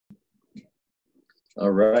All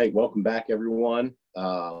right, welcome back, everyone.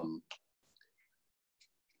 So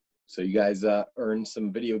you guys earned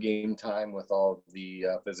some video game time with all the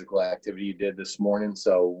physical activity you did this morning.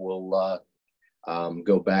 So we'll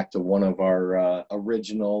go back to one of our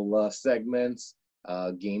original segments,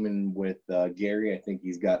 gaming with Gary. I think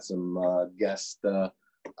he's got some guest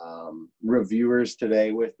reviewers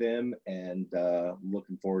today with him, and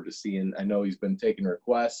looking forward to seeing. I know he's been taking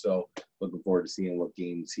requests, so looking forward to seeing what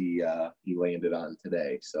games he landed on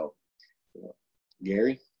today. So,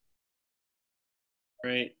 Gary.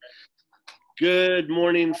 Great. Good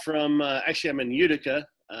morning from, actually I'm in Utica,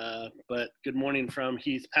 but good morning from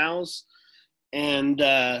Heath PALS. And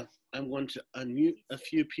I'm going to unmute a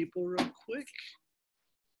few people real quick.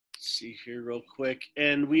 Let's see here real quick.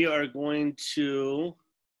 And we are going to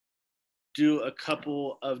do a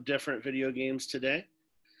couple of different video games today.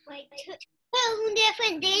 Wait, two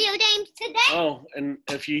different video games today? Oh, and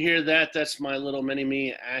if you hear that, that's my little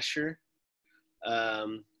mini-me, Asher,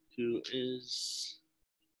 who is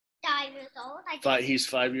 5 years old. He's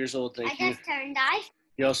 5 years old, thank you. I just turned 5.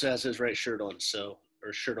 He also has his right shirt on,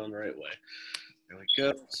 or shirt on the right way. There we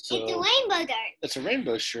go. So, it's a rainbow shirt. It's a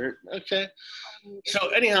rainbow shirt, okay. So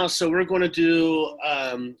anyhow, so we're going to do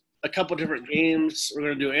a couple different games. We're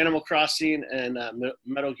going to do Animal Crossing and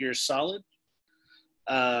Metal Gear Solid.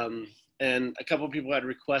 And a couple of people had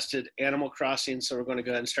requested Animal Crossing, so we're going to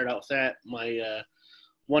go ahead and start out with that. My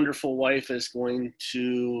wonderful wife is going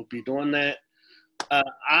to be doing that.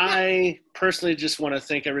 I personally just want to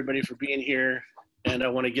thank everybody for being here, and I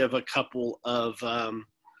want to give a couple of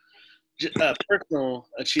personal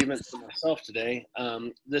achievements for myself today.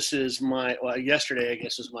 This is yesterday, I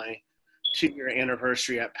guess, was my 2-year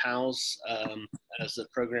anniversary at PALS as the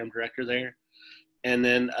program director there. And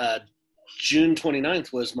then June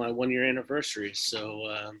 29th was my 1-year anniversary.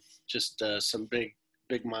 So just some big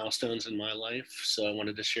milestones in my life. So I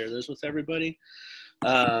wanted to share those with everybody.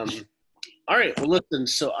 All right, well, listen,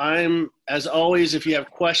 so as always, if you have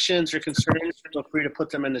questions or concerns, feel free to put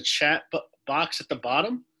them in the chat box at the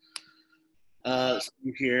bottom.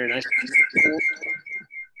 Here, nice.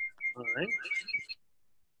 All right.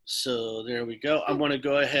 So there we go. I'm going to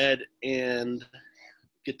go ahead and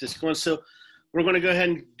get this going. So we're going to go ahead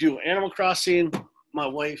and do Animal Crossing. My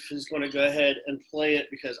wife is going to go ahead and play it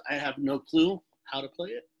because I have no clue how to play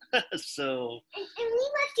it. So. And we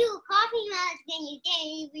must do a coffee mouse game. You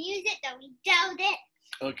can't use it, so we doubt it.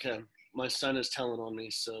 Okay. My son is telling on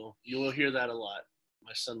me, so you will hear that a lot.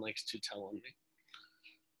 My son likes to tell on me.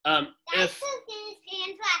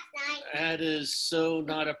 That is so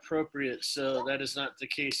not appropriate, so that is not the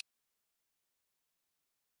case.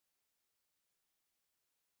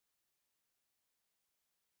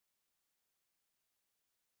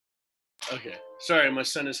 Okay, sorry, my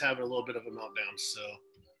son is having a little bit of a meltdown, so.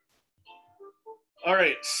 All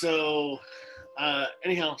right, so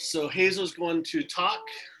anyhow, so Hazel's going to talk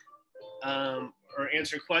or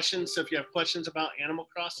answer questions. So if you have questions about Animal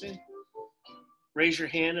Crossing, raise your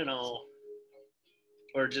hand and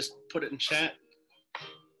or just put it in chat.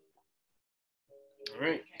 All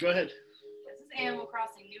right, go ahead. This is Animal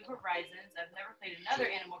Crossing New Horizons. I've never played another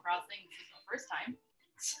Animal Crossing. This is my first time.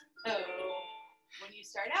 So when you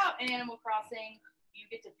start out in Animal Crossing, you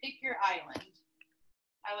get to pick your island.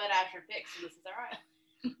 I let Asher pick, so this is our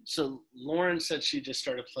island. So Lauren said she just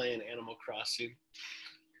started playing Animal Crossing.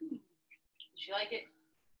 Did she like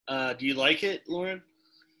it? Do you like it, Lauren?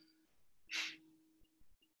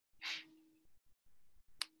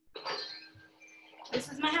 This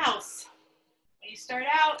is my house. When you start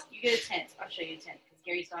out, you get a tent. I'll show you a tent because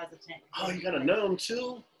Gary still has a tent. Oh, you got a gnome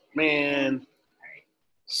too? Man. All right.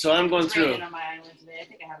 So I'm going through. On my island today. I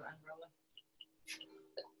think I have an umbrella.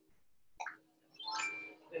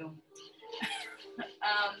 Boom.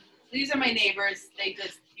 These are my neighbors. You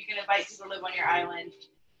can invite people to live on your island.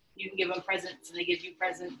 You can give them presents and they give you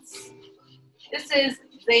presents. This is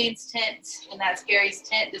Zane's tent and that's Gary's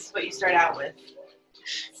tent. This is what you start out with.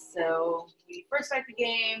 So when you first start the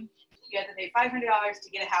game, you have to pay $500 to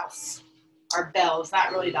get a house. Or bells,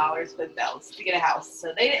 not really dollars, but bells to get a house.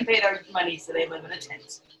 So they didn't pay their money, so they live in a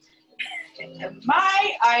tent. And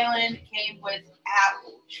my island came with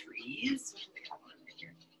apple trees.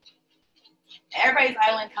 Everybody's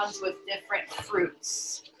island comes with different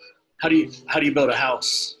fruits. How do you build a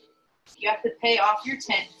house? You have to pay off your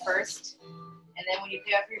tent first, and then when you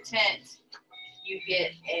pay off your tent, you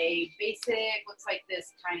get a basic, looks like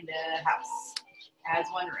this kind of house. It has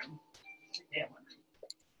one room. They have one room.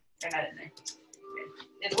 They're not in there. Okay.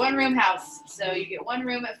 It's a one-room house, so you get one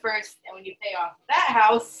room at first, and when you pay off that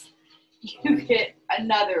house, you get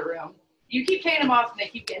another room. You keep paying them off, and they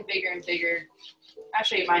keep getting bigger and bigger. I'll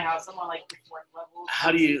show you my house. I'm on like the 4th level.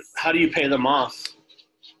 How do you pay them off?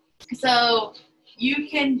 So you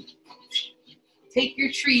can take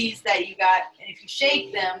your trees that you got, and if you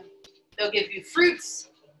shake them, they'll give you fruits,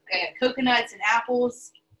 coconuts and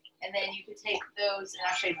apples, and then you can take those, and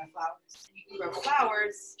I'll show you my flowers. You can grow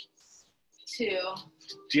flowers too.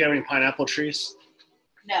 Do you have any pineapple trees?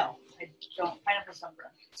 No, I don't. Pineapples don't grow.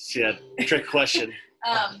 Yeah, trick question.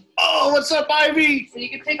 Oh, what's up, Ivy? So you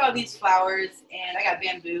can pick all these flowers, and I got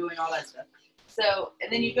bamboo and all that stuff. So,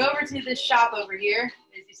 and then you go over to this shop over here.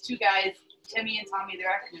 There's these 2 guys, Timmy and Tommy the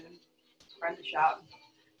raccoon, run the shop.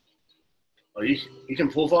 Oh, you can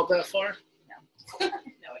pull vault that far? No. No,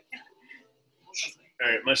 I can't. All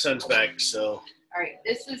right, my son's back, so. All right,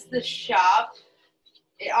 this is the shop.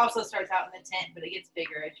 It also starts out in the tent, but it gets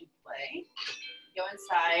bigger as you play. Go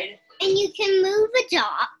inside. And you can move a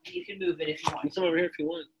dog. And you can move it if you want. Come over here if you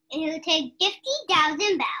want. And it'll take 50,000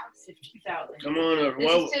 bells. 50,000. Come on over.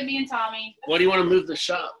 This is Timmy and Tommy. Why do you want to move the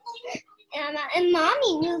shop? And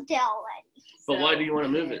Mommy moved it already. But why do you want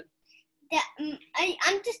to move it?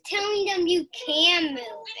 I'm just telling them you can move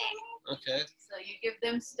it. Okay. So you give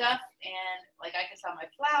them stuff, and like I can sell my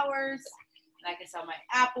flowers, and I can sell my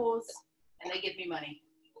apples, and they give me money.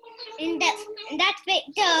 And that's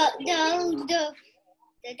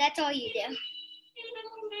that's all you do.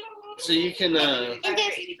 So you can. And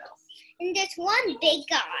there's 80 bells. And there's one big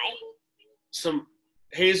guy.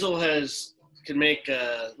 Hazel can make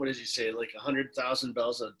what did you say, like 100,000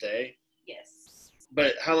 bells a day? Yes.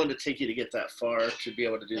 But how long did it take you to get that far to be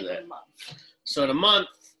able to do Like that? a month. So in a month,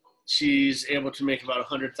 she's able to make about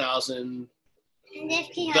 100,000 And if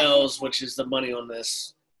he has, bells, which is the money on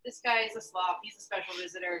this. This guy is a slob. He's a special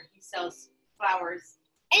visitor. He sells flowers.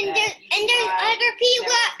 and that there's you buy. other people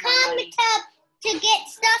that Never come money. to get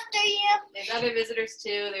stuff to you. There's other visitors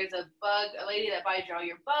too. There's a lady that buys you all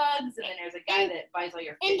your bugs, and then there's a guy that buys all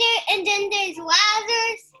your fish. And then there's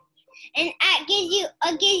Lazarus, and that gives you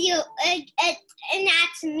and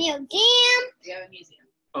that's a museum. We have a museum.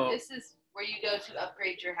 Oh, This is where you go to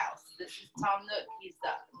upgrade your house. This is Tom Nook. He's the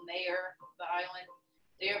mayor of the island.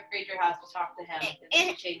 They upgrade your house to talk to him, and then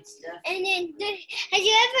you change stuff. And then have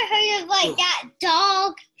you ever heard of like that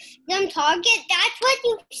dog, them Target? That's what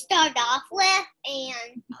you start off with,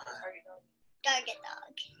 and Target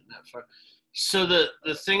dog. not far. So the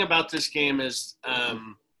thing about this game is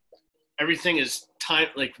everything is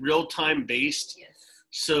real time based. Yes.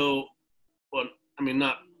 So, well, I mean,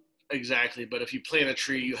 not exactly, but if you plant a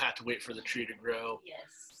tree, you have to wait for the tree to grow. Yes.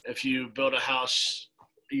 If you build a house,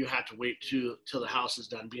 you have to wait till the house is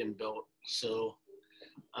done being built. So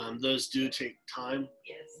those do take time.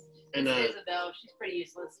 Yes. And This is Isabel. She's pretty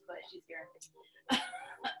useless, but she's here.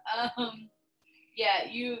 Yeah,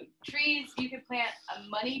 you can plant a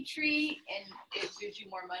money tree, and it gives you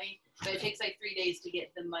more money, but it takes like 3 days to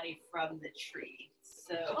get the money from the tree.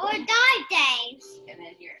 So. Or 5 days. And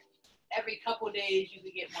then every couple days you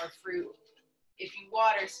could get more fruit if you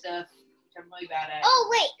water stuff, which I'm really bad at. Oh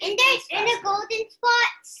wait, and the golden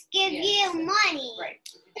spots give Yes. you money. Right.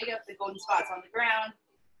 If you dig up the golden spots on the ground,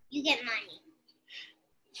 You get money.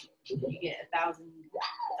 you get $1,000,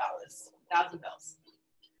 1,000 bells.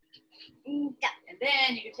 Mm, And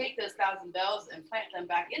then you can take those 1,000 bells and plant them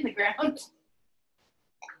back in the ground.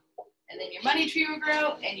 And then your money tree will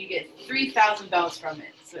grow, and you get 3,000 bells from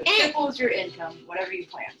it. So it triples your income, whatever you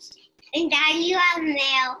plant. And Dad, you have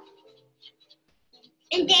mail.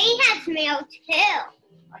 And Daddy has mail too.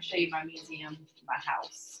 I'll show you my museum, my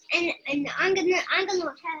house. And I'm gonna have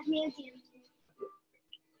museum too.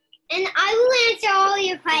 And I will answer all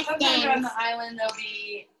your Sometimes on questions. the island, there'll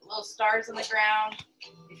be little stars on the ground.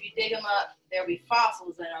 If you dig them up, there'll be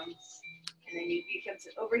fossils in them. And then you come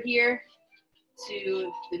over here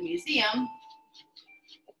to the museum.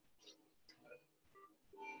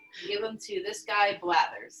 Give them to this guy,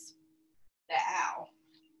 Blathers, the owl.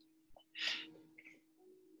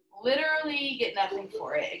 Literally get nothing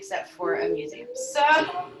for it except for a museum.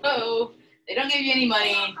 So they don't give you any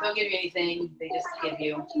money, don't give you anything. They just give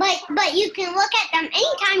you. But you can look at them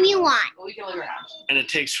anytime you want. But we can look around. And it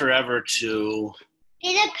takes forever to.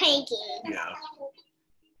 Get a painting. Yeah.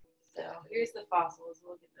 So here's the fossils.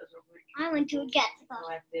 We'll look at those real quick. I want to get them.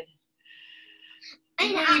 Collected.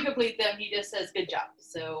 And And when you complete them, he just says good job.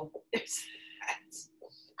 So there's that.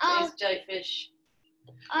 oh, There's jellyfish.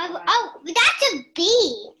 That's a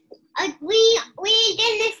bee. We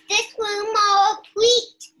did this room all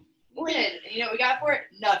tweaked. We did. And you know what we got for it?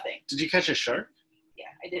 Nothing. Did you catch a shark? Yeah,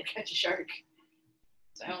 I did catch a shark.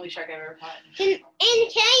 It's the only shark I've ever caught. Can you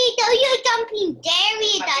tell you something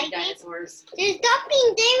very Catching exciting? dinosaurs. There's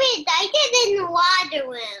something very exciting in the water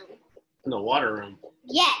room. In the water room.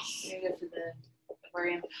 Yes. We're gonna go to the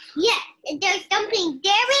aquarium. Yeah, there's something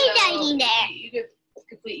very exciting there. You could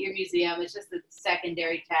complete your museum. It's just a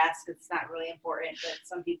secondary task. It's not really important, but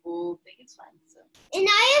some people think it's fun. So. And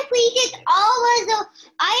I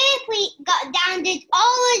got down to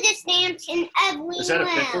all of the stamps in every Is that a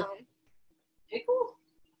pickle? round. Pickle?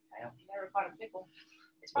 I don't never caught a pickle.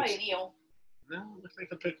 It's probably an eel. No, it looks like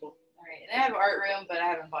a pickle. All right, and I have an art room, but I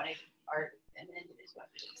haven't bought any art. And then there's what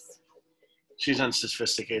it is. She's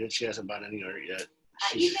unsophisticated. She hasn't bought any art yet.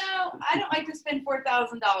 You know, I don't like to spend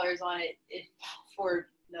 $4,000 on it for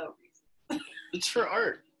no reason. It's for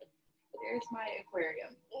art. There's my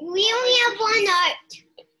aquarium. We only have one art.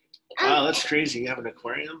 Wow, that's crazy. You have an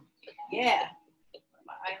aquarium? Yeah.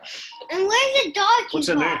 And where's the dog? What's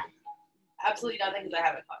in there? Absolutely nothing because I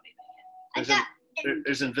haven't caught anything yet.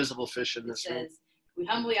 There's invisible fish in It this room. says, we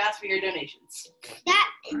humbly ask for your donations.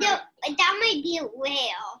 That might be a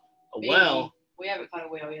whale. A Maybe. well. We haven't caught a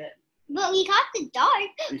whale yet. But we got the dark.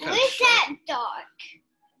 You got Where's shark. that dark?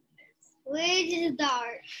 Where's the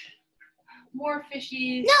dark? More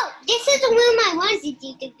fishies. No, this is the room I wanted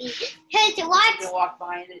you to be. Because You watch, can walk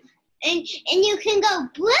behind it. and you can go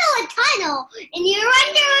through a tunnel, and you're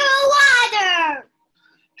under water.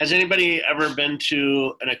 Has anybody ever been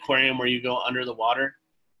to an aquarium where you go under the water?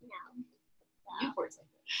 Newport's like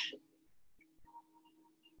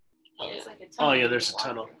that. It's like a tunnel. Oh, yeah, there's You a walk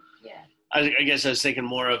tunnel. through. Yeah. I guess I was thinking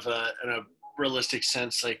more of in a realistic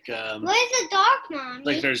sense, like Where's the dark, Mommy?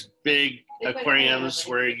 like there's big Big aquariums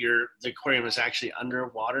aquarium. where the aquarium is actually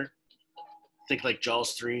underwater. Think like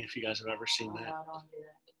Jaws 3, if you guys have ever seen No, that. I don't wanna do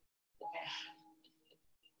that.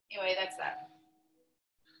 Okay. Anyway, that's that.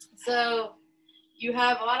 So you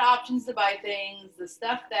have a lot of options to buy things. The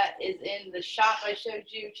stuff that is in the shop I showed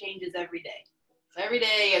you changes every day. So every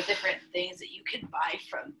day you have different things that you can buy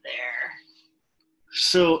from there.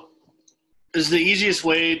 So is the easiest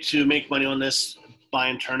way to make money on this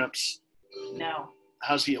buying turnips? No,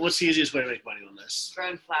 What's the easiest way to make money on this?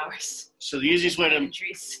 growing flowers. So the easiest way to And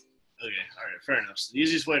trees. Okay, all right, fair enough. So the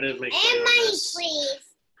easiest way to make money And on money, this. please.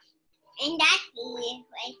 And that's the easiest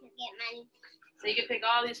way to get money. So you can pick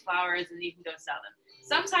all these flowers and you can go sell them.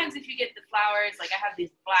 Sometimes if you get the flowers, like I have these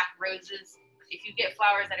black roses, if you get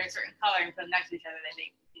flowers that are a certain color and put them next to each other, they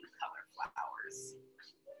make new color flowers.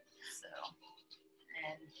 So,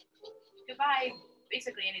 and you can buy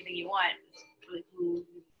basically anything you want. It's really cool.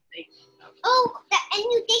 And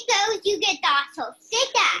you think those you get also stick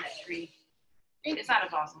that. That tree. It's not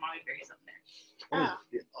as awesome. I'll be very up there. Oh,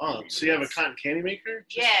 yeah. Oh, so you have a cotton candy maker?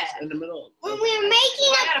 Just Yeah. In the middle. When we're making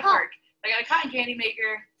Well, I a got a park. perk. I got a cotton candy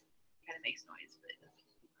maker. Kind of makes noise, but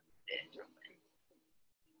it's real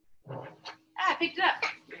fun. I picked it up.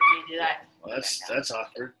 Let me do that. Well, that's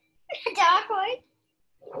awkward. Darkwood.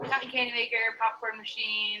 Cotton candy maker, popcorn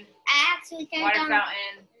machine, Actually, water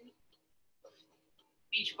fountain,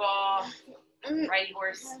 beach ball, riding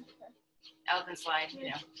horse, elephant slide,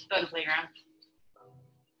 go to the playground.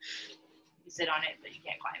 You sit on it, but you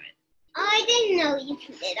can't climb it. I didn't know you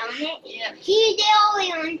could sit on it. Yeah. You did all the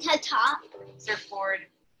way on the top. Surfboard.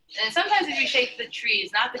 And sometimes if you shake the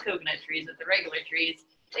trees, not the coconut trees, but the regular trees,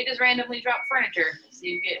 they just randomly drop furniture. So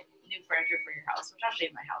you get new furniture for your house, which I'll show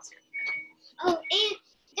you my house here in a minute. Oh, and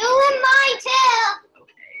those are mine too.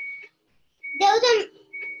 Okay. Those are.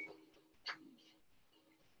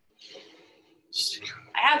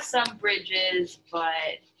 I have some bridges,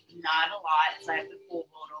 but not a lot, so I have to pull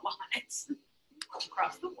boat a lot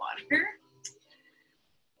across the water.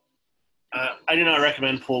 I do not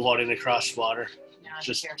recommend pool vaulting across water. No, I'd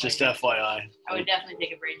be Just terrified. FYI. I would definitely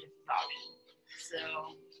take a bridge if it's an option.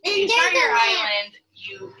 So And when you start there's your a lamp. island,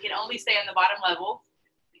 you can only stay on the bottom level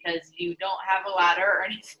because you don't have a ladder or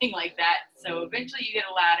anything like that. So eventually you get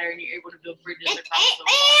a ladder and you're able to build bridges across the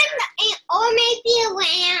water. Or maybe a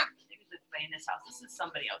lamp. Maybe this way in this house. This is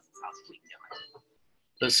somebody else's house. We do it.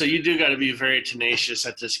 But so you do got to be very tenacious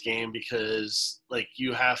at this game because like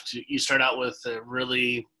you start out with a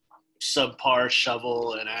really subpar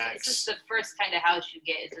shovel and This is axe. the first kind of house you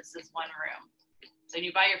get. Is just this one room. So when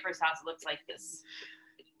you buy your first house, it looks like this.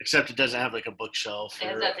 Except it doesn't have like a bookshelf. It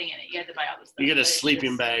has Or, nothing in it. You have to buy all this stuff. you get a but it's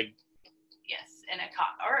sleeping just- bag Yes, and a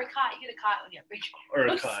cot. Or a cot. You get a cot when you have big or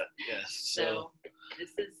a house. cot. Yes. So So this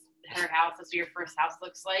is her house. That's what your first house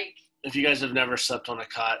looks like. if you guys have never slept on a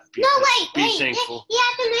cot, be, No, be wait. thankful. He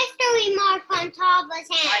has a mystery mark on top of his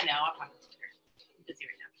I head. know. I'll talk to her. I'm busy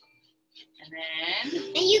right now. And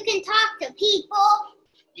then And you can talk to people.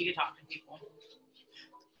 you can talk to people.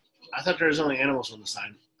 I thought there was only animals on this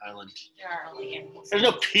island. There are only animals. There's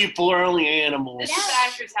no people or only animals. This is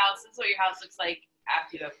Asher's house. This is what your house looks like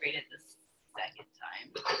after you upgrade it this second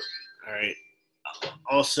time. All right.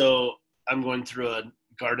 Also, I'm going through a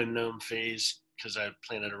garden gnome phase because I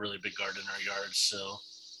planted a really big garden in our yard. So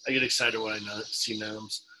I get excited when I see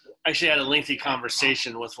gnomes. I actually had a lengthy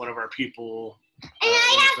conversation with one of our people. And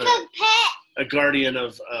I have a pet. A guardian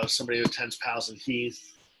of somebody who attends PALS in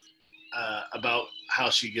Heath about how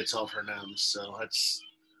she gets all of her gnomes. So that's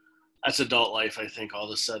adult life, I think. All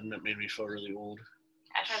of a sudden, it made me feel really old.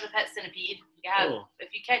 Ash has a pet centipede. Yeah.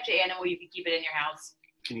 If you catch an animal, you can keep it in your house.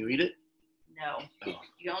 Can you eat it? No. Oh.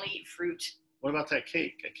 You only eat fruit. What about that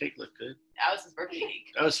cake? That cake looked good. That was his birthday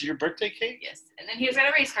cake. Oh, so your birthday cake? Yes. And then he's got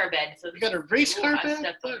a race car bed. So you got a race car bed?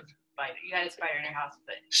 You had a spider in your house,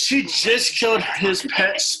 but she just killed his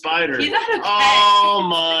pet spider. He's not a pet. Oh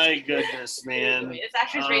my goodness, man! It's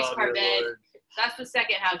Asher's race car bed. Lord. That's the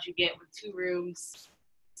second house you get with 2 rooms.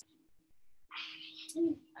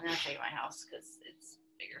 I'm gonna show you my house because it's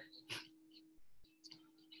bigger.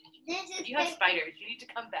 If you have spiders, you need to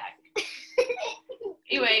come back.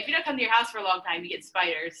 Anyway, if you don't come to your house for a long time, you get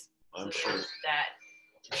spiders. I'm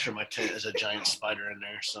sure my tent has a giant spider in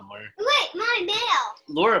there somewhere. Wait, my mail.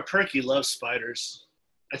 Laura Perky loves spiders.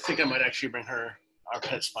 I think I might actually bring her our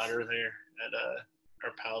pet spider there at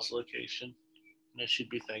our PALS location. And she'd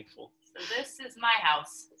be thankful. So this is my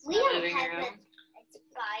house. We don't living have room. a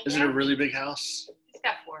spider. Is it a really big house? It's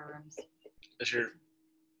got 4 rooms. Is your,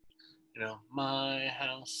 my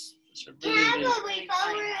house? Is it really big? Can we go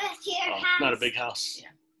over to your house? Not a big house. Yeah.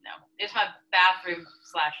 No. There's my bathroom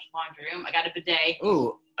 / laundry room. I got a bidet.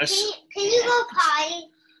 Ooh. Can you go potty?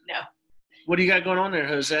 No. What do you got going on there,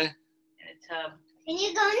 Jose? In a tub. Can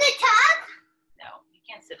you go in the tub? No. You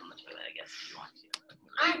can't sit on the toilet, I guess, if you want to.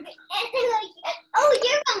 Oh,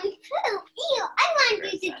 you're going to poop. Ew, I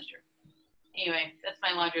want you to. Anyway, that's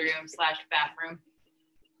my laundry room / bathroom.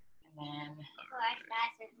 And then.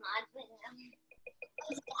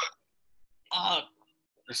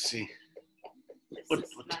 Let's see. This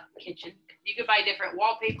is my kitchen. You could buy different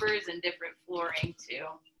wallpapers and different flooring too.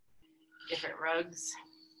 Different rugs.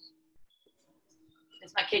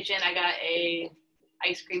 It's my kitchen. I got a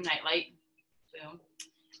ice cream nightlight. Boom.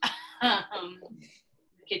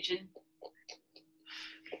 Kitchen.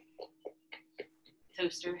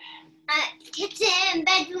 Toaster. Kitchen,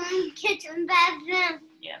 bedroom.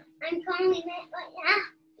 Yeah. I'm calling it right now.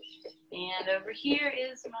 And over here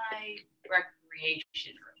is my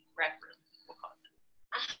recreation room. Rec room, we'll call it.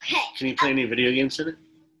 Okay. Can you play any video games in it?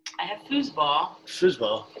 I have foosball.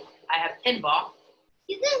 Foosball. I have pinball.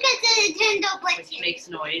 You can get the Nintendo which makes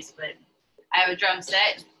noise, but I have a drum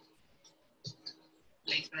set.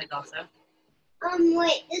 Makes noise also.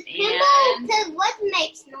 Wait, is pinball to what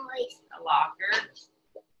makes noise? A locker.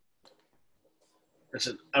 It's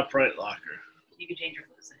an upright locker. You can change your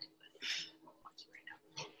clothes in it, but I don't want to right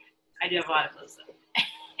now. I do have a lot of clothes though.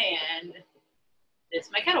 And this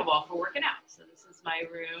is my kettlebell for working out. So this is my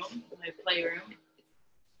room, my playroom.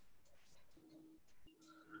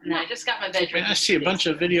 And then I just got my bedroom. I see a bunch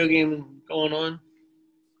of video game going on.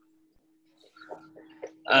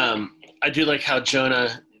 I do like how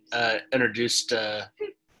Jonah introduced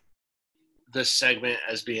this segment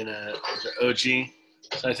as being the OG.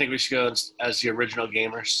 So I think we should go as the original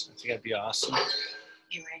gamers. I think that'd be awesome.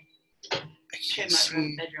 Anyway, show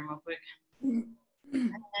my bedroom real quick. And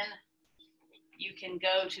then you can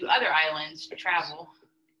go to other islands to travel.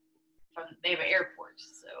 They have an airport,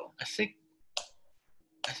 so. I think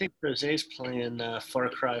Rosé's playing Far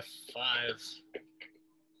Cry 5.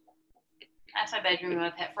 That's my bedroom with my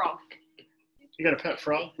pet frog. You got a pet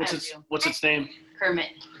frog? What's its name?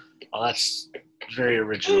 Kermit. Oh, that's very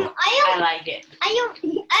original. I like it. I don't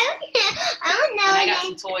know. And I got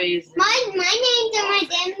some toys. My name to my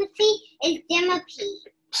centipede is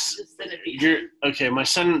Centipede. Okay, my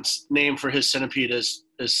son's name for his centipede is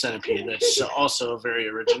Centipede. That's also very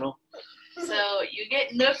original. So you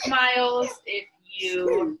get Nook miles if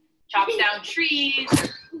you chop down trees,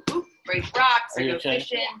 break rocks, or go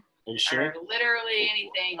fishing. Are you sure? Or literally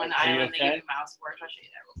anything on the island. They give you miles for it. I'll show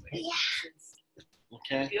you that real quick. Yeah.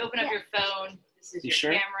 Okay. If you open up your phone, this is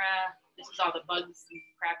your camera. This is all the bugs and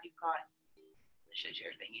crap you've caught. It shows you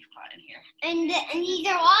everything you've caught in here. And these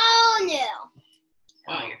are all new.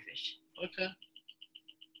 All your fish. Okay.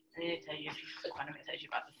 And then it tells you, if you click on them, it tells you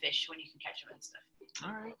about the fish when you can catch them and stuff.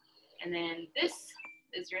 All right. And then this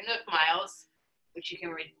is your Nook miles, which you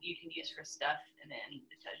can use for stuff, and then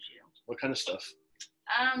it tells you. What kind of stuff?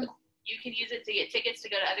 You can use it to get tickets to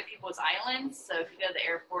go to other people's islands. So if you go to the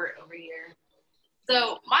airport over here.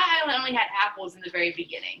 So my island only had apples in the very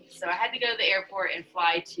beginning. So I had to go to the airport and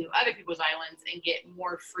fly to other people's islands and get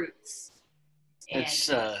more fruits and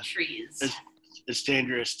trees. It's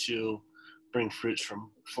dangerous to bring fruits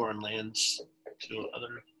from foreign lands to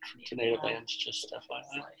native lands, just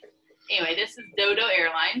FYI. Anyway, this is Dodo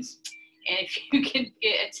Airlines. And if you can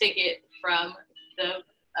get a ticket from the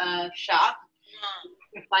shop,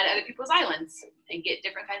 you can fly to other people's islands and get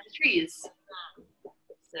different kinds of trees.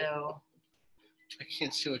 So I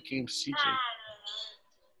can't see what game CJ.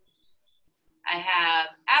 I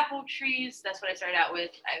have apple trees. That's what I started out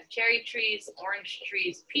with. I have cherry trees, orange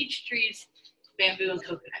trees, peach trees, bamboo, and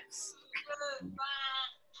coconuts.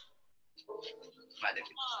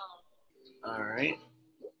 All right.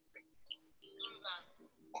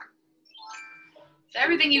 So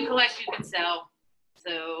everything you collect, you can sell.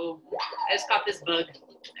 So I just caught this bug,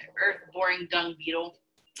 earth-boring dung beetle,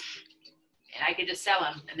 and I could just sell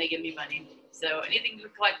them, and they give me money. So anything you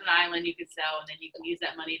collect on the island, you can sell, and then you can use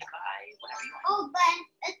that money to buy whatever you want. Oh, but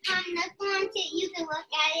it's time next one you can look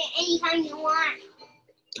at it anytime you want.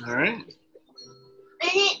 All right.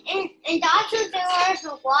 And also there is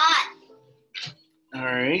a lot. All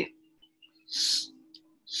right.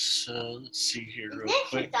 So let's see here real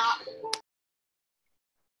quick.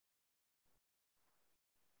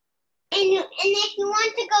 And if you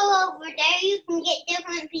want to go over there, you can get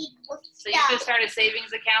different people's So you can start a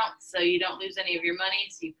savings account so you don't lose any of your money.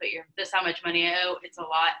 So you put this is how much money I owe. It's a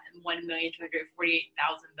lot,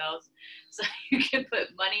 1,248,000 bells. So you can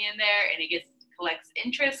put money in there and it collects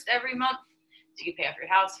interest every month. So you can pay off your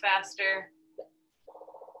house faster.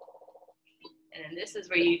 And then this is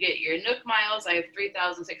where you get your Nook miles. I have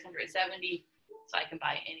 3,670, so I can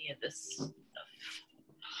buy any of this stuff.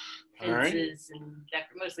 Fences and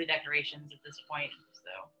mostly decorations at this point. So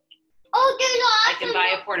I can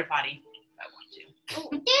buy a porta potty if I want to.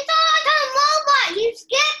 There's a robot. You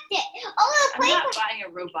skipped it. Oh, I'm not buying a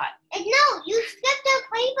robot. No, you skipped the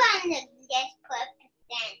playground this clip.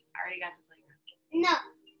 Then I already got the playground. No.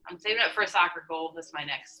 I'm saving up for a soccer goal. That's my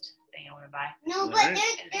next thing I want to buy. No, but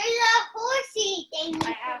there's a horsey thing.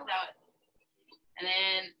 I have that. And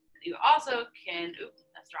then you also can. Oops,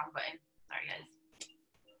 that's the wrong button. Sorry, guys.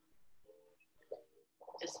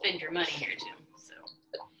 To spend your money here too. So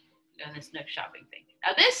doing this Nook shopping thing.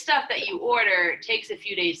 Now this stuff that you order takes a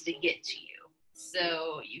few days to get to you.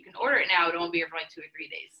 So you can order it now, it won't be here for like 2 or 3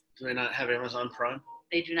 days. Do they not have Amazon Prime?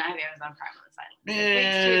 They do not have Amazon Prime on the side.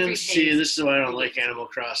 Man, see, this is why I don't like Animal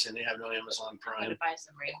Crossing. They have no Amazon I'm Prime. gonna buy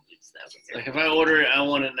some rain boots though. Like if I order it, I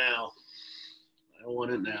want it now. I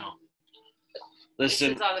want it now.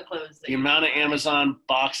 Listen, all the clothes the amount of Amazon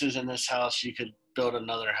boxes in this house, you could build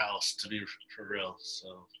another house, to be for real.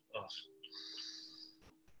 So,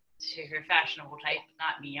 you're a fashionable type,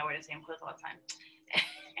 not me. I wear the same clothes all the time.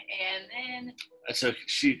 And then that's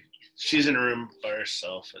okay. She's in a room by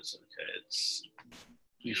herself. It's okay. It's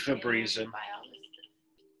Febreze.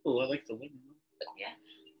 Oh, I like the one. Yeah.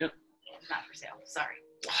 Yep. It's not for sale. Sorry.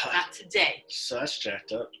 Not today. So that's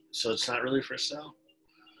jacked up. So it's not really for sale.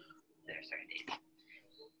 There's certain days.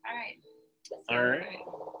 All right. All right.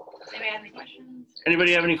 Does anybody have any questions?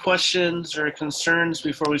 Anybody have any questions or concerns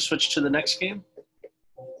before we switch to the next game?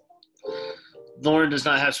 Lauren does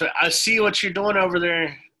not have. I see what you're doing over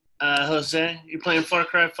there, Jose. You playing Far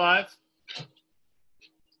Cry 5?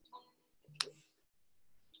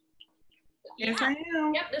 Yes, I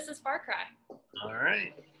am. Yep, this is Far Cry. All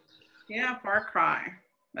right. Yeah, Far Cry.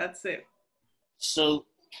 That's it. So,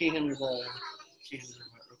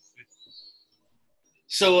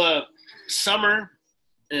 So, summer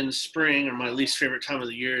and spring are my least favorite time of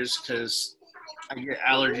the years because I get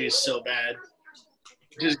allergies so bad.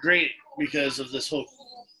 Which is great because of this whole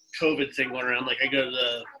COVID thing going around. Like, I go to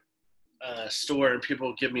the store and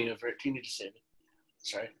people give me do you need to save it?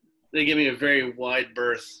 Sorry. They give me a very wide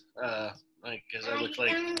berth, because I look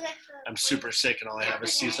like I'm super sick and all I have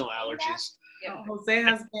is seasonal allergies. Oh, Jose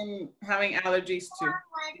has been having allergies too.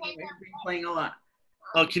 He's been playing a lot.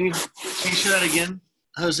 Oh, can you say that again,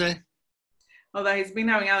 Jose? Oh, that he's been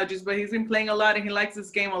having allergies, but he's been playing a lot and he likes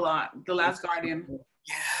this game a lot, The Last Guardian.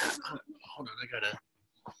 Yeah. Hold on, I gotta.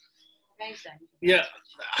 Yeah,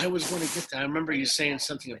 I was going to get that. I remember you saying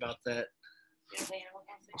something about that.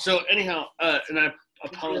 So anyhow, and I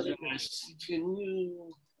apologize. Can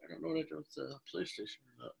you? I don't know what I did with the PlayStation.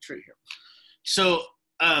 It's right here. So,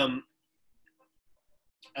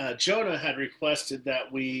 Jonah had requested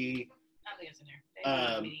that we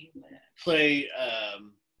play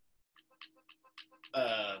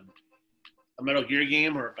a Metal Gear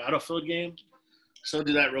game or a Battlefield game. So I'll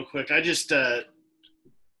do that real quick. I just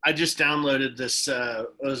downloaded this. It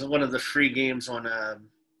was one of the free games on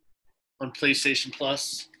PlayStation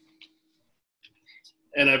Plus,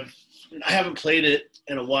 and I haven't played it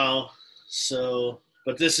in a while. So,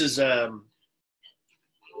 but this is Metal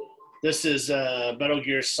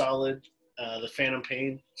Gear Solid, the Phantom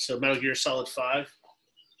Pain. So Metal Gear Solid 5.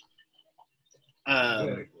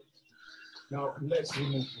 Now let's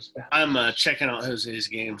remove the span. I'm checking out Jose's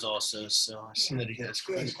games also, so I see that he has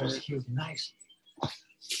quite a Because bit. he was nice.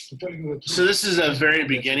 To tell you the truth, So this is a very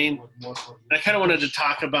beginning. I kind of wanted to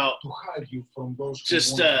talk about to hide you from those who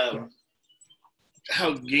just want to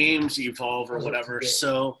how games evolve or whatever.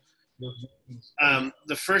 So kill.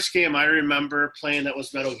 the first game I remember playing that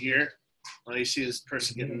was Metal Gear. Well, you see this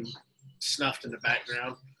person getting snuffed in the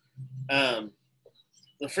background.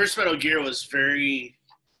 The first Metal Gear was very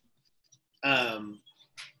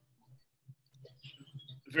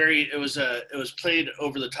it was played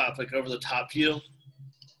over the top, like over the top view,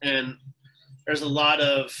 and there's a lot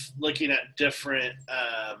of looking at different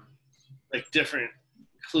different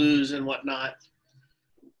clues and whatnot.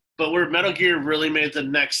 But where Metal Gear really made the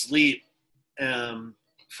next leap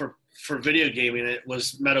for video gaming, it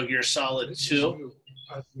was Metal Gear Solid 2.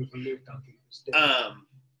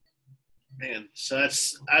 Man, so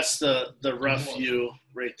that's the rough view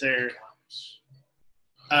right there.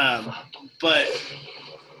 But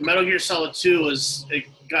Metal Gear Solid 2 it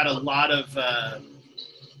got a lot of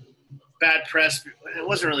bad press. It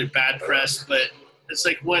wasn't really bad press, but it's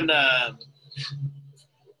like when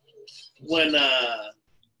what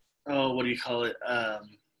do you call it?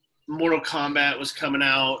 Mortal Kombat was coming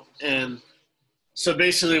out, and so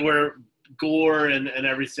basically where gore and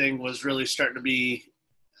everything was really starting to be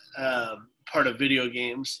part of video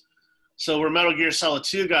games. So where Metal Gear Solid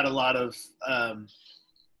 2 got a lot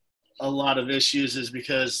of issues is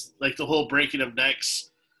because like the whole breaking of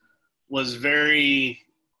necks was very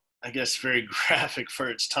graphic for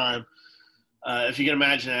its time. If you can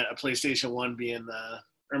imagine a PlayStation 1 being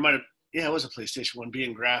it was a PlayStation 1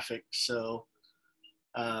 being graphic. So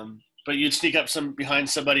but you'd sneak up behind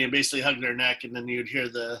somebody and basically hug their neck, and then you'd hear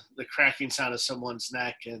the cracking sound of someone's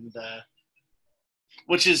neck, and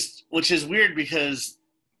which is weird because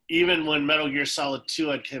even when Metal Gear Solid 2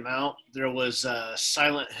 had come out, there was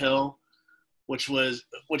Silent Hill, which is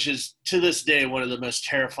to this day one of the most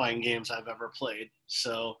terrifying games I've ever played.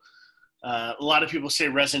 So a lot of people say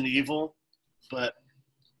Resident Evil, but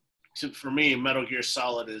for me, Metal Gear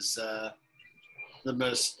Solid is the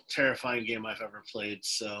most terrifying game I've ever played.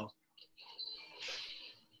 So,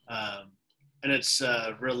 and it's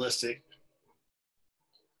realistic.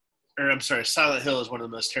 Or I'm sorry, Silent Hill is one of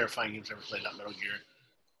the most terrifying games I've ever played, not Metal Gear.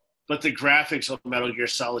 But the graphics of Metal Gear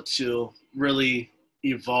Solid 2 really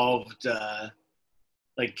evolved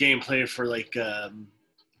like gameplay for like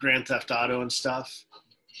Grand Theft Auto and stuff.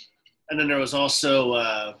 And then there was also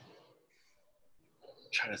I'm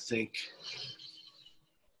trying to think.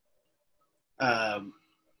 I'm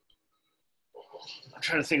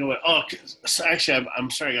trying to think of what. Oh, so actually, I'm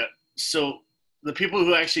sorry. So the people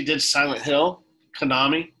who actually did Silent Hill,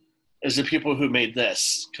 Konami, is the people who made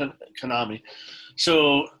this, Konami.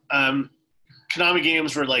 So Konami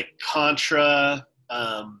games were like Contra,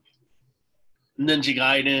 Ninja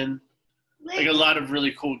Gaiden, like a lot of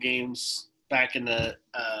really cool games back in the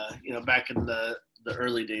the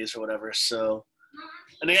early days or whatever. So,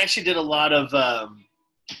 and they actually did a lot of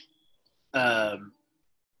I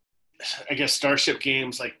guess Starship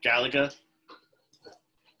games like Galaga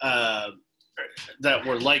that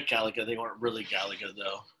were like Galaga. They weren't really Galaga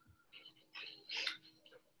though.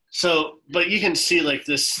 So, but you can see like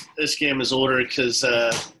this game is older because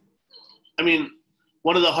I mean,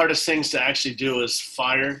 one of the hardest things to actually do is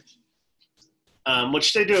fire,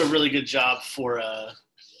 which they do a really good job for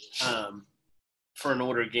an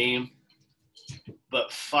older game.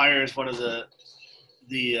 But fire is one of the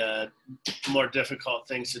more difficult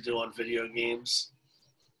things to do on video games.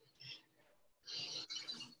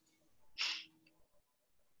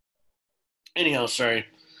 Anyhow, sorry.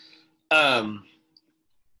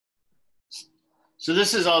 So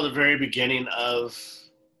this is all the very beginning of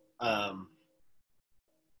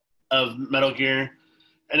Metal Gear.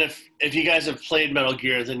 And if you guys have played Metal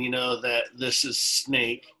Gear, then you know that this is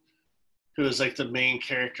Snake, who is like the main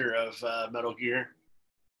character of Metal Gear.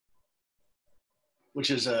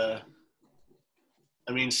 Which is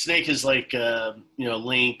Snake is like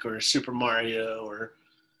Link or Super Mario or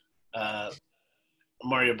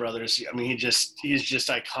Mario Brothers. I mean, he's just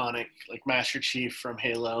iconic, like Master Chief from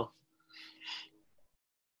Halo.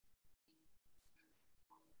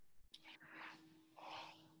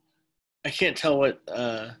 I can't tell what.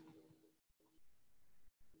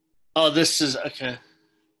 This is okay.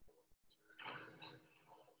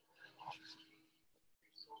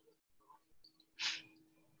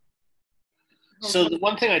 So the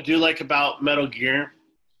one thing I do like about Metal Gear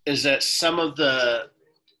is that some of the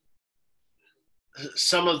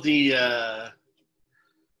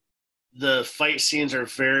fight scenes are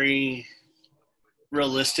very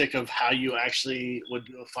realistic of how you actually would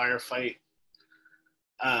do a firefight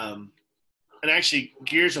And actually,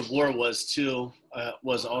 Gears of War was too.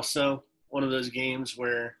 Was also one of those games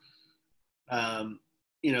where,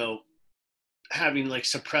 you know, having like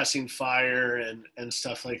suppressing fire and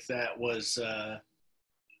stuff like that was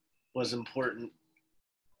important.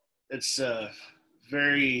 It's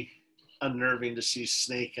very unnerving to see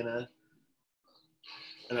Snake in a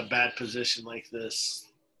bad position like this.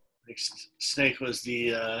 Like, Snake was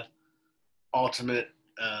the ultimate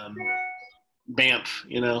vamp,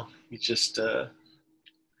 you know. He just you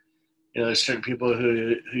know, there's certain people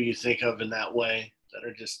who you think of in that way that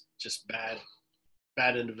are just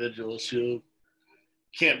bad individuals who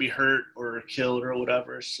can't be hurt or killed or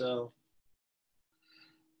whatever. So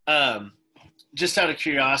just out of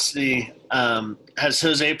curiosity, has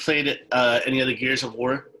Jose played any other Gears of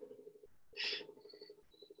War?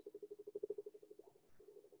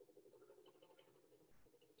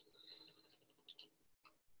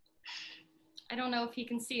 I don't know if he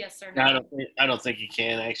can see us or No, not. I don't think he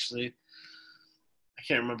can, actually. I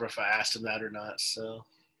can't remember if I asked him that or not. So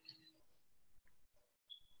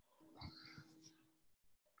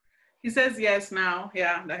He says yes now.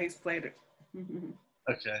 Yeah, that he's played it.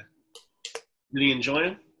 okay. Did he enjoy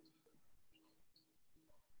him?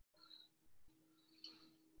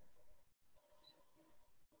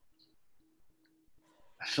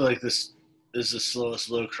 I feel like this is the slowest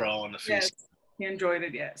low crawl on the face. Yes, he enjoyed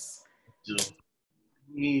it. Yes.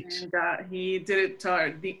 Neat. And he did it till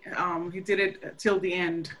the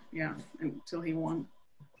end. Yeah, until he won.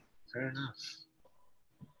 Fair enough.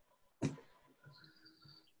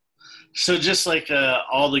 So just like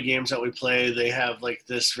all the games that we play, they have like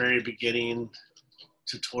this very beginning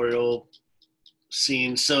tutorial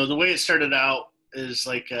scene. So the way it started out is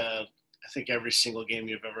like I think every single game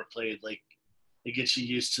you've ever played, like it gets you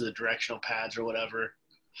used to the directional pads or whatever.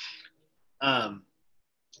 And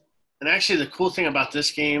actually, the cool thing about this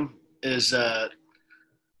game is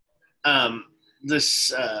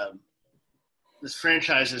this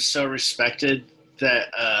franchise is so respected that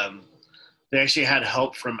they actually had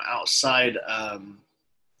help from outside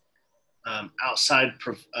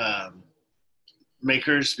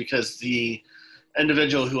makers, because the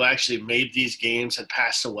individual who actually made these games had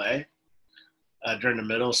passed away during the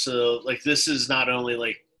middle. So like this is not only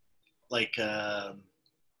like a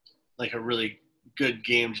really good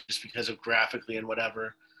game just because of graphically and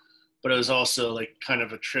whatever, but it was also like kind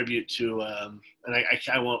of a tribute to and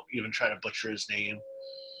I won't even try to butcher his name,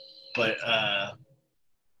 but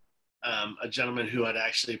a gentleman who had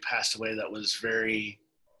actually passed away that was very,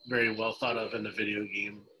 very well thought of in the video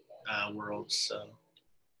game world. So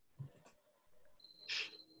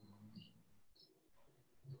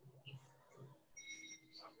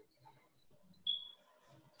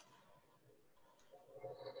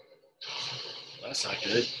that's not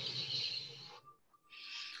good.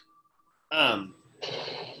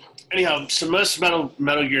 Anyhow, so most Metal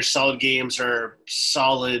Gear Solid games are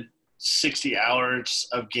solid 60 hours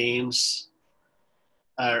of games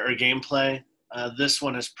or gameplay. This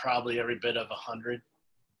one is probably every bit of 100.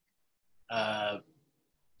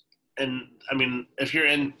 And I mean, if you're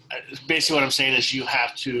in, basically what I'm saying is you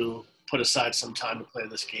have to put aside some time to play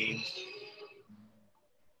this game.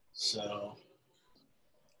 So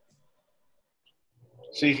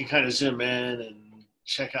you can kind of zoom in and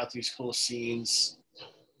check out these cool scenes,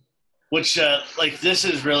 which like this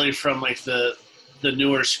is really from like the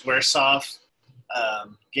newer Squaresoft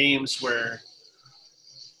games where,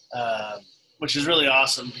 which is really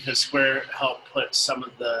awesome because Square helped put some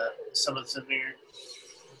of this in here.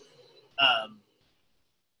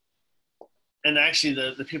 And actually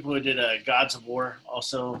the people who did Gods of War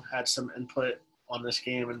also had some input on this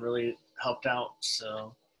game and really helped out.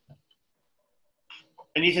 So,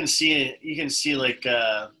 and you can see like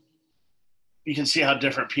you can see how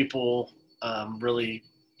different people really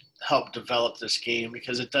help develop this game,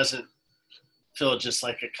 because it doesn't feel just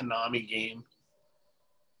like a Konami game.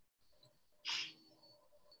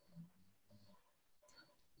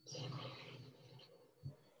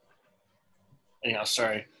 Anyhow,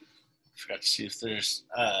 sorry, I forgot to see if there's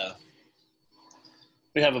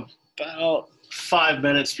we have about 5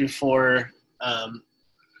 minutes before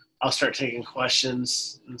I'll start taking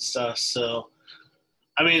questions and stuff. So,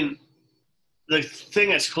 I mean, the thing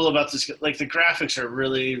that's cool about this, like the graphics are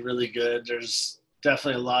really, really good. There's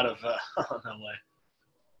definitely a lot of, oh, no way.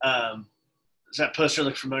 Does that poster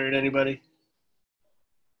look familiar to anybody?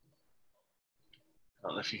 I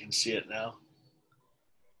don't know if you can see it now.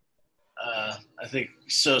 I think,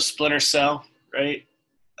 so Splinter Cell, right?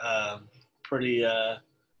 Pretty,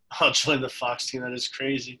 I'll join the Fox team. That is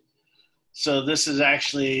crazy. So this is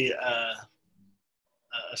actually a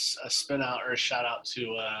a spin out or a shout out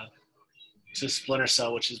to Splinter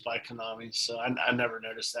Cell, which is by Konami. So I never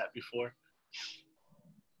noticed that before.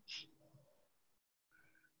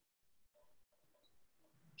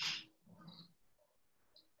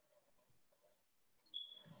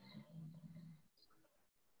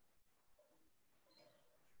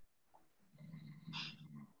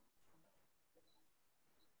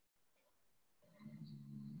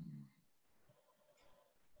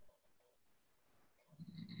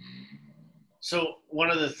 So one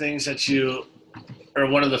of the things that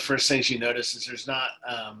one of the first things you notice is there's not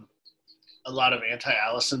a lot of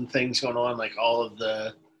anti-Allison things going on. Like all of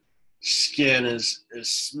the skin is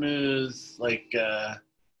smooth. Like like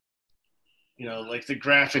the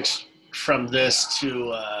graphics from this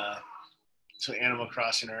to Animal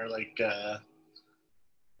Crossing are like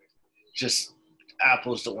just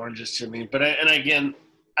apples to oranges to me. But again,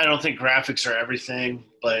 I don't think graphics are everything,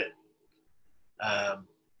 but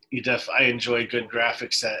I enjoy good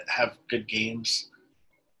graphics that have good games.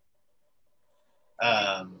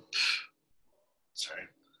 Sorry.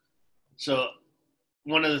 So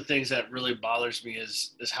one of the things that really bothers me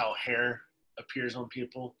is how hair appears on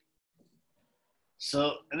people.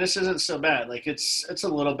 So, and this isn't so bad. Like it's a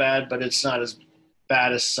little bad, but it's not as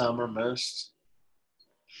bad as some or most.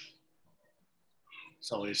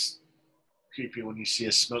 It's always creepy when you see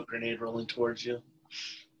a smoke grenade rolling towards you.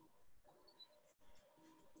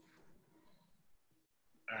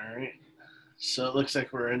 All right. So it looks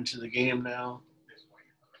like we're into the game now.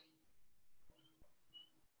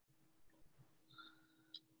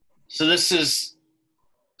 So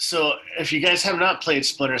if you guys have not played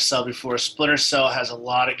Splinter Cell before, Splinter Cell has a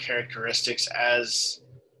lot of characteristics as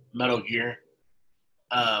Metal Gear.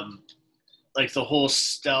 Like the whole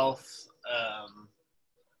stealth.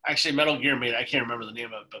 Actually, Metal Gear I can't remember the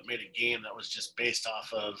name of it, but made a game that was just based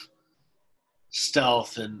off of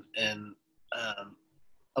stealth and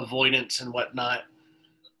avoidance and whatnot.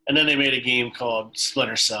 And then they made a game called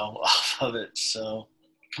Splinter Cell off of it. So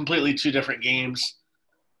completely two different games.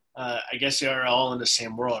 I guess they are all in the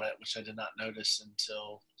same world, which I did not notice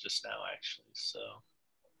until just now, actually. So,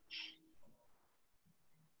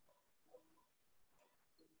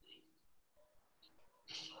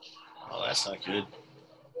 oh, that's not good.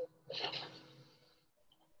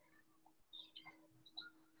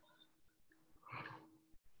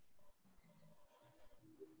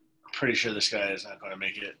 I'm pretty sure this guy is not going to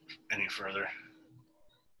make it any further.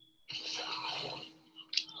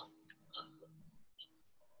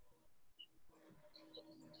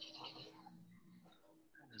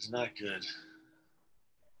 It's not good.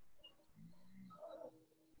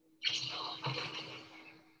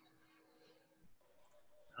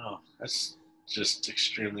 Oh, that's just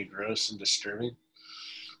extremely gross and disturbing.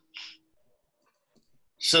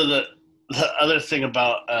 So the other thing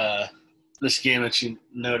about this game that you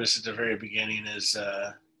notice at the very beginning is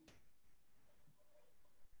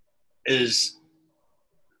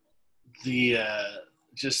the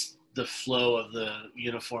just the flow of the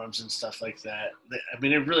uniforms and stuff like that. I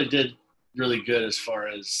mean, it really did really good as far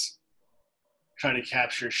as trying to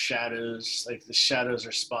capture shadows. Like the shadows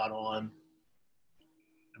are spot on.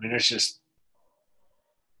 I mean, there's just,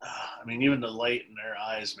 I mean, even the light in their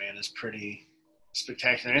eyes, man, is pretty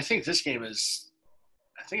spectacular. And I think this game is,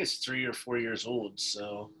 I think it's 3 or 4 years old.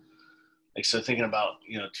 So, like, so thinking about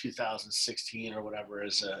 2016 or whatever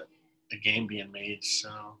as a game being made.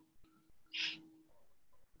 So,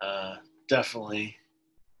 definitely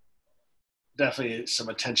some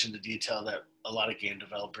attention to detail that a lot of game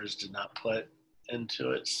developers did not put into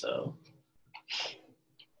it. So.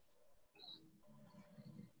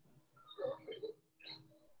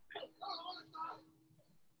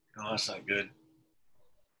 No, that's not good.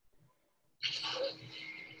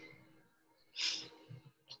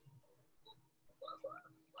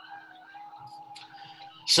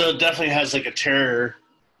 So it definitely has like a terror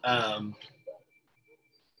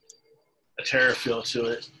feel to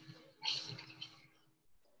it.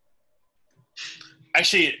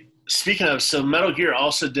 Actually, speaking of, so Metal Gear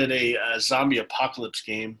also did a zombie apocalypse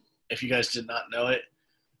game, if you guys did not know it.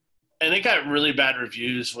 And it got really bad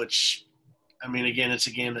reviews, which, I mean, again, it's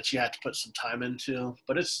a game that you have to put some time into,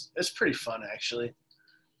 but it's pretty fun, actually.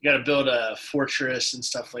 You got to build a fortress and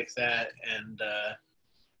stuff like that. And,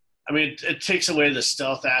 I mean, it takes away the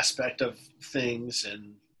stealth aspect of things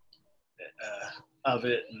and of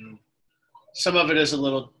it. And some of it is a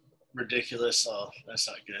little ridiculous. So that's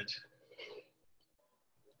not good.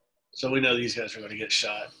 So we know these guys are going to get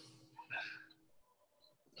shot.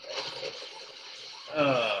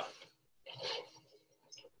 Oh,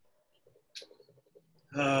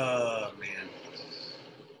 man.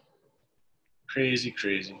 Crazy,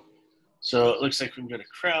 crazy. So it looks like we can go to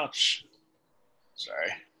crouch. Sorry.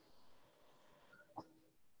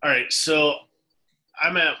 All right, so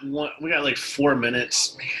I'm at one. We got like 4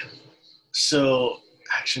 minutes. Man. So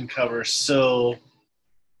action cover. So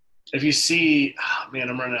if you see, oh, man,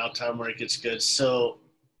 I'm running out of time where it gets good. So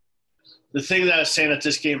the thing that I was saying that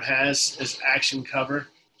this game has is action cover.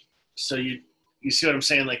 So you see what I'm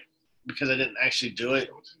saying? Like, because I didn't actually do it,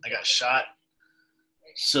 I got shot.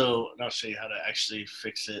 So I'll show you how to actually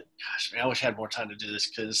fix it. Gosh, man, I wish I had more time to do this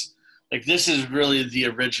because, like, this is really the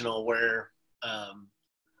original where,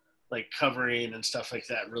 like, covering and stuff like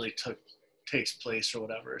that really takes place or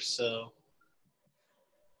whatever. So,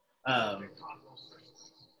 action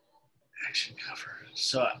cover.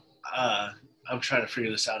 So, I'm trying to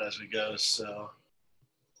figure this out as we go. So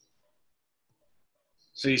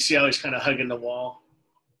you see how he's kind of hugging the wall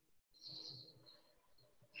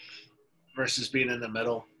versus being in the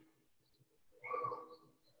middle.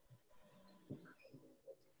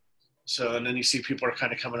 So, and then you see people are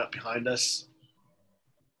kind of coming up behind us.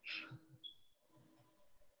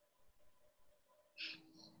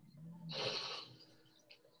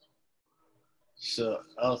 So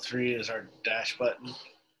L3 is our dash button.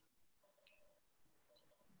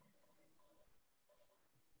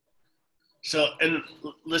 So, and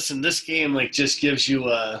listen, this game like just gives you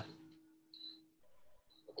a,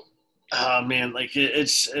 oh man, like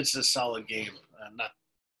it's a solid game.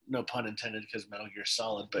 No pun intended because Metal Gear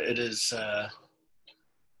Solid, but it is,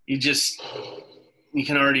 you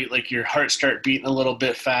can already, like, your heart start beating a little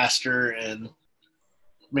bit faster, and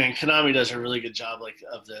man, Konami does a really good job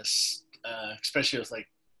of this, especially with like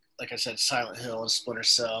I said, Silent Hill and Splinter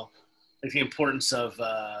Cell, like the importance of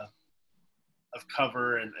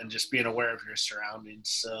cover and just being aware of your surroundings.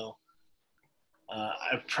 So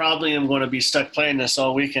I probably am going to be stuck playing this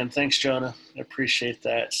all weekend. Thanks, Jonah. I appreciate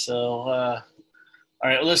that. So, all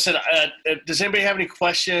right, listen, does anybody have any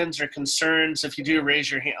questions or concerns? If you do, raise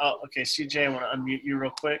your hand. Oh, okay, CJ, I want to unmute you real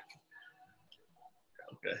quick.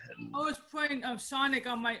 Go ahead. I was playing Sonic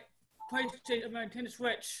on my PlayStation, my Nintendo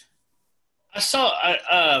Switch.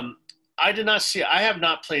 I did not see, I have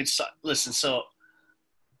not played, listen, so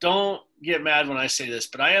don't get mad when I say this,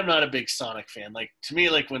 but I am not a big Sonic fan. Like, to me,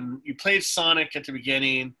 like, when you played Sonic at the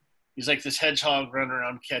beginning, he's like this hedgehog running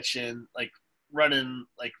around catching,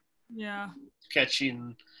 yeah,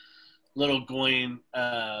 catching little going,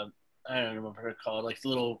 I don't remember what they're called, like the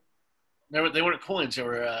little, they weren't coins, they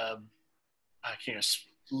were,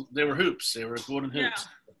 they were hoops, they were golden hoops.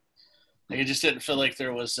 Yeah. Like, it just didn't feel like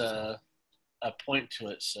there was a point to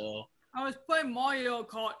it, so. I was playing Mario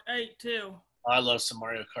Kart 8 too. I love some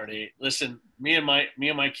Mario Kart 8. Listen, me and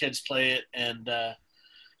my kids play it, and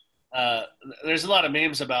there's a lot of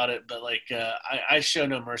memes about it, but like I show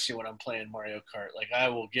no mercy when I'm playing Mario Kart. Like, I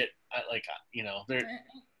will get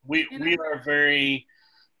we are very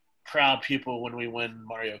proud people when we win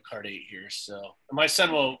Mario Kart 8 here. So my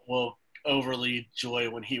son will overly joy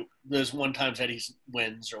when those one times that he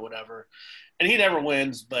wins or whatever, and he never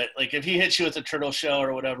wins. But like, if he hits you with a turtle shell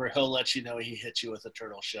or whatever, he'll let you know he hit you with a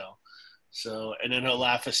turtle shell. So, and then he'll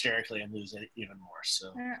laugh hysterically and lose it even more.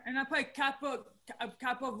 So, and I play Kappa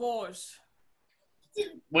Wars.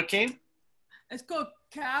 What game? It's called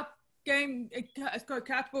It's called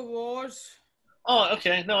Kappa Wars. Oh,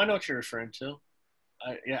 okay. No, I know what you're referring to.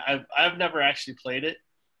 I've never actually played it.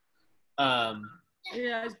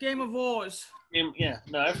 Yeah, it's Game of Wars. Yeah,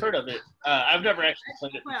 no, I've heard of it. I've never actually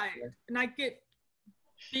played it before. And I get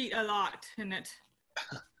beat a lot in it.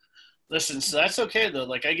 Listen, so that's okay though.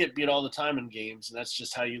 Like, I get beat all the time in games, and that's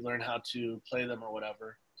just how you learn how to play them or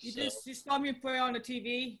whatever. You saw me play on the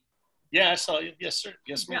TV? Yeah, I saw you. Yes, sir.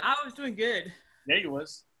 Yes, ma'am. Yeah, I was doing good. Yeah, you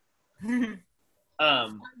was. I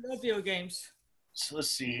love video games. So let's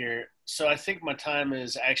see here. So I think my time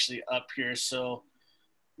is actually up here. So,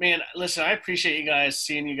 man, listen, I appreciate you guys,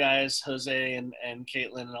 seeing you guys, Jose and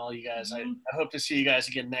Caitlin and all you guys. Mm-hmm. I hope to see you guys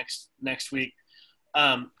again next week.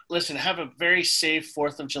 Listen, have a very safe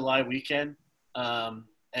 4th of July weekend.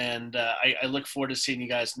 And I look forward to seeing you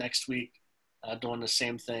guys next week doing the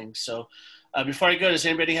same thing. So before I go, does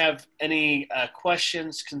anybody have any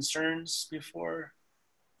questions, concerns before?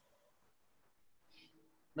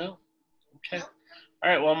 No? Okay. All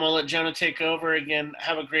right, well, I'm going to let Jonah take over. Again,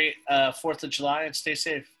 have a great 4th of July and stay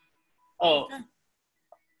safe. Oh, okay.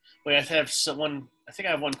 Wait, I think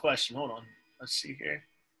I have one question. Hold on. Let's see here.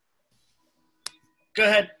 Go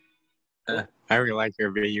ahead. I really like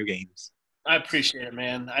your video games. I appreciate it,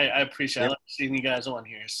 man. I appreciate it. I like seeing you guys on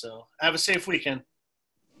here. So have a safe weekend.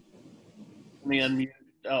 Let me unmute.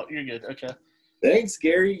 Oh, you're good. Okay. Thanks,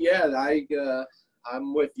 Gary. Yeah,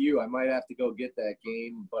 I'm with you. I might have to go get that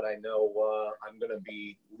game, but I know I'm going to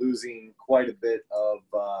be losing quite a bit of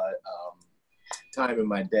time in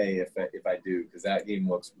my day if I do, because that game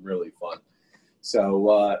looks really fun.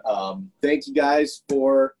 So thank you guys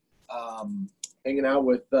for hanging out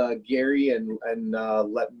with Gary and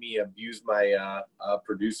letting me abuse my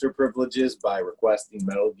producer privileges by requesting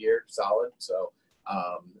Metal Gear Solid. So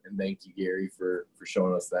and thank you, Gary, for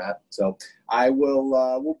showing us that. So I will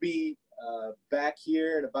we'll be back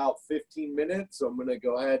here in about 15 minutes. So I'm going to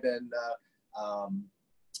go ahead and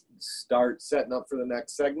start setting up for the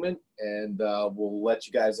next segment, and we'll let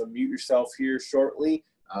you guys unmute yourself here shortly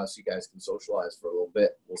so you guys can socialize for a little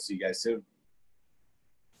bit. We'll see you guys soon.